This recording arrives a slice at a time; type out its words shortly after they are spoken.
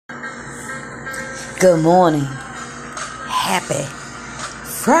Good morning. Happy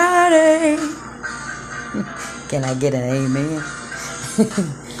Friday. Can I get an amen?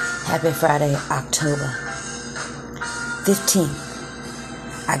 Happy Friday, October 15th.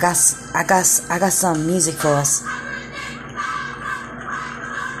 I got some music for us.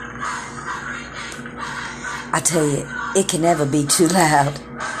 I tell you, it can never be too loud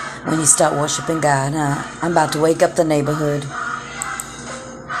when you start worshiping God, huh? I'm about to wake up the neighborhood.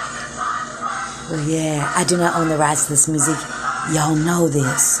 Well, yeah, I do not own the rights to this music. Y'all know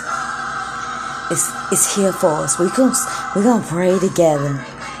this. It's here for us. We're gonna pray together.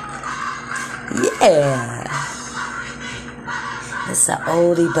 Yeah. It's an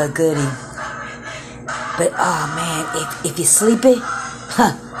oldie but goodie. But oh man, if you're sleepy,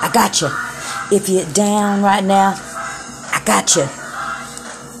 I got you. If you're down right now, I got you.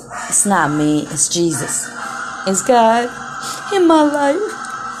 It's not me, it's Jesus. It's God in my life.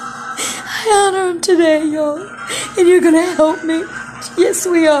 I honor him today, y'all. And you're gonna help me. Yes,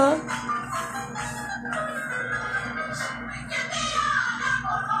 we are.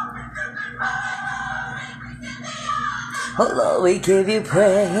 Oh Lord, we give you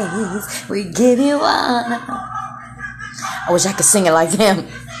praise. We give you honor. I wish I could sing it like them.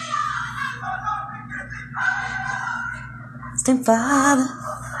 Stand Father,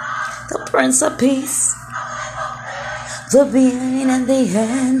 the Prince of Peace, the beginning and the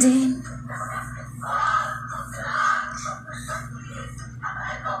ending.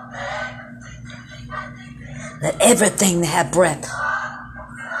 Let everything that have breath.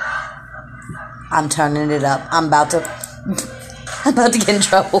 I'm turning it up. I'm about to get in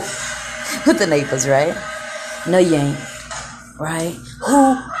trouble with the neighbors, right? No, you ain't. Right?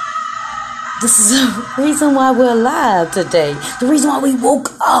 This is the reason why we're alive today. The reason why we woke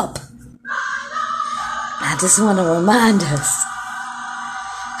up. I just want to remind us.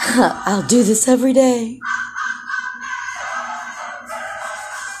 I'll do this every day.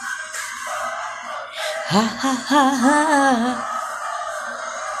 Ha ha ha ha.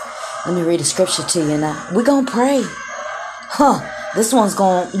 Let me read a scripture to you now. We're gonna pray. This one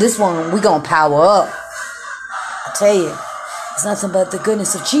we're gonna power up. I tell you, it's nothing but the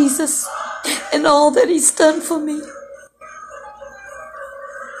goodness of Jesus and all that he's done for me.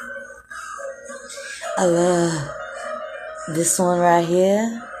 I love this one right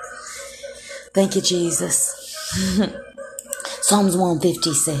here. Thank you, Jesus. Psalms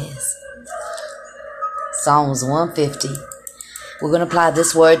 150 says. Psalms 150. We're going to apply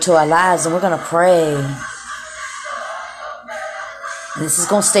this word to our lives and we're going to pray. And this is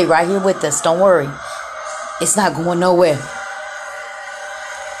going to stay right here with us. Don't worry. It's not going nowhere.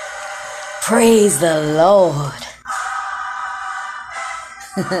 Praise the Lord.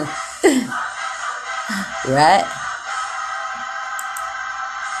 Right?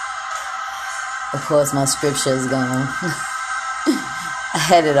 Of course, my scripture is gone. I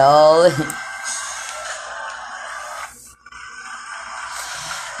had it all.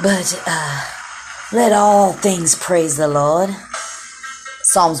 But let all things praise the Lord.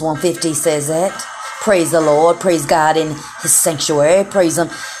 Psalms 150 says that. Praise the Lord. Praise God in his sanctuary. Praise him.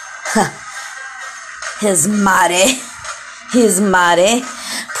 His mighty.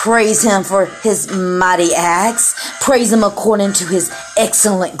 Praise him for his mighty acts. Praise him according to his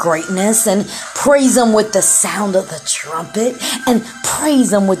excellent greatness. And praise him with the sound of the trumpet. And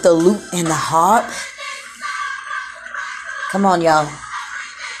praise him with the lute and the harp. Come on, y'all.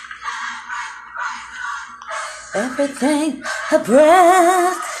 Everything a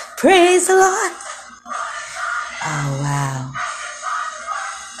breath, praise the Lord. Oh, wow.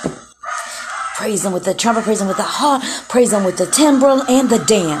 Praise him with the trumpet, praise him with the harp, praise him with the timbrel and the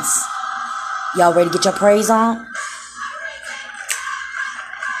dance. Y'all ready to get your praise on?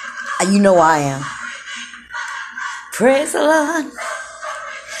 You know I am. Praise the Lord.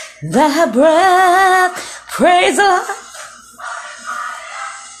 The breath, praise the Lord.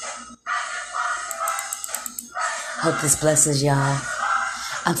 Hope this blesses y'all.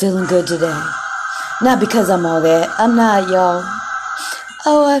 I'm feeling good today. Not because I'm all that. I'm not, y'all.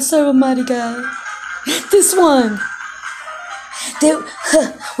 Oh, I serve a mighty God. This one.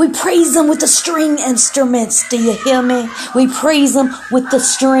 We praise him with the string instruments. Do you hear me? We praise him with the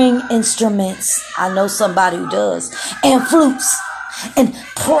string instruments. I know somebody who does. And flutes. And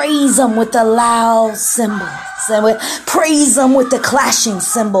praise him with the loud cymbals. And we praise him with the clashing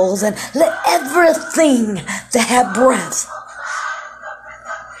cymbals. And let everything that have breath,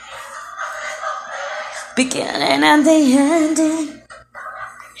 beginning and the ending,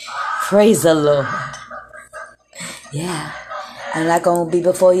 praise the Lord. Yeah, I'm not going to be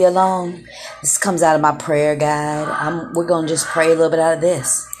before you long. This comes out of my prayer guide. We're going to just pray a little bit out of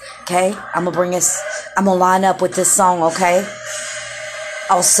this. Okay? I'm gonna line up with this song, okay?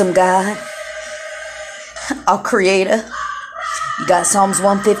 Awesome God, our creator. You got Psalms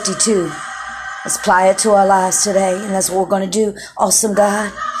 152. Let's apply it to our lives today, and that's what we're going to do. Awesome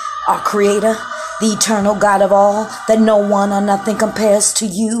God, our creator, the eternal God of all, that no one or nothing compares to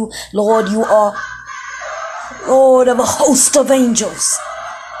you. Lord, you are Lord of a host of angels.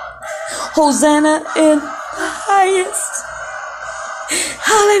 Hosanna in the highest.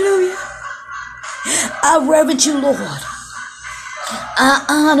 Hallelujah. I reverence you, Lord. I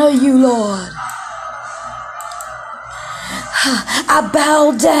honor you, Lord. I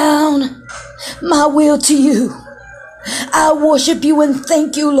bow down my will to you. I worship you and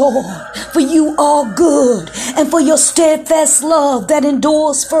thank you, Lord, for you are good and for your steadfast love that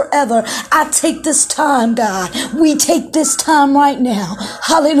endures forever. I take this time, God. We take this time right now.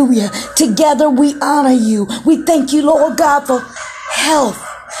 Hallelujah. Together we honor you. We thank you, Lord God, for health.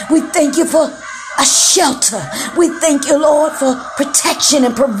 We thank you for a shelter. We thank you, Lord, for protection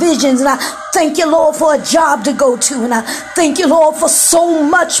and provisions. And I thank you, Lord, for a job to go to. And I thank you, Lord, for so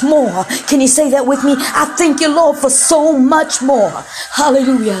much more. Can you say that with me? I thank you, Lord, for so much more.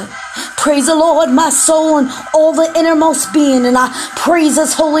 Hallelujah. Praise the Lord, my soul, and all the innermost being. And I praise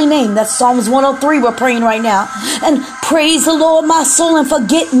his holy name. That's Psalms 103 we're praying right now. And praise the Lord, my soul, and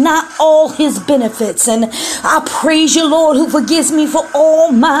forget not all his benefits. And I praise you, Lord, who forgives me for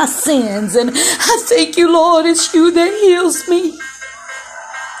all my sins. And I thank you, Lord, it's you that heals me.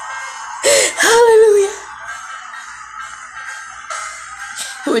 Hallelujah.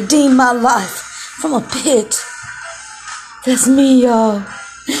 You redeemed my life from a pit. That's me, y'all.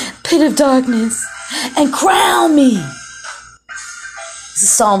 Pit of darkness. And crown me. This is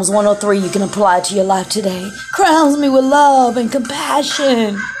Psalms 103. You can apply it to your life today. Crowns me with love and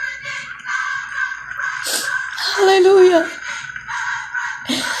compassion. Hallelujah.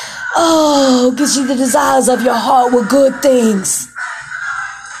 Oh, gives you the desires of your heart with good things.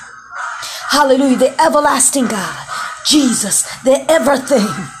 Hallelujah. The everlasting God. Jesus, the everything.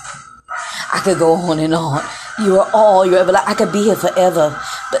 I could go on and on. You are all you're ever. I could be here forever.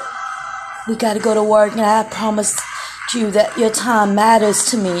 But we got to go to work. And I promised you that your time matters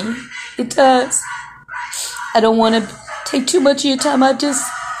to me. It does. I don't want to take too much of your time. I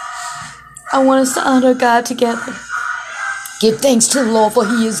want us to honor God together. Give thanks to the Lord, for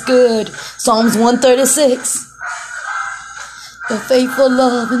he is good. Psalms 136. The faithful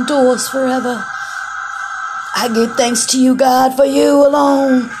love endures forever. I give thanks to you, God, for you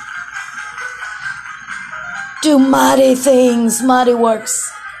alone. Do mighty things, mighty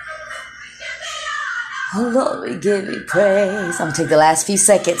works. Oh, Lord, we give you praise. I'm going to take the last few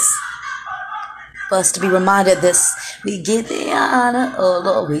seconds for us to be reminded of this. We give the honor. Oh,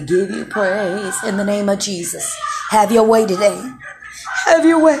 Lord, we give you praise in the name of Jesus. Have your way today. Have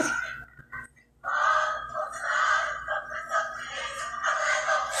your way.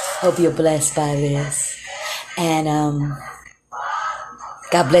 Hope you're blessed by this. And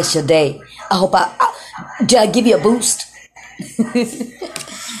God bless your day. I hope did I give you a boost?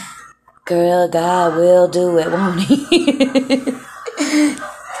 Girl, God will do it, won't he?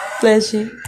 Bless you.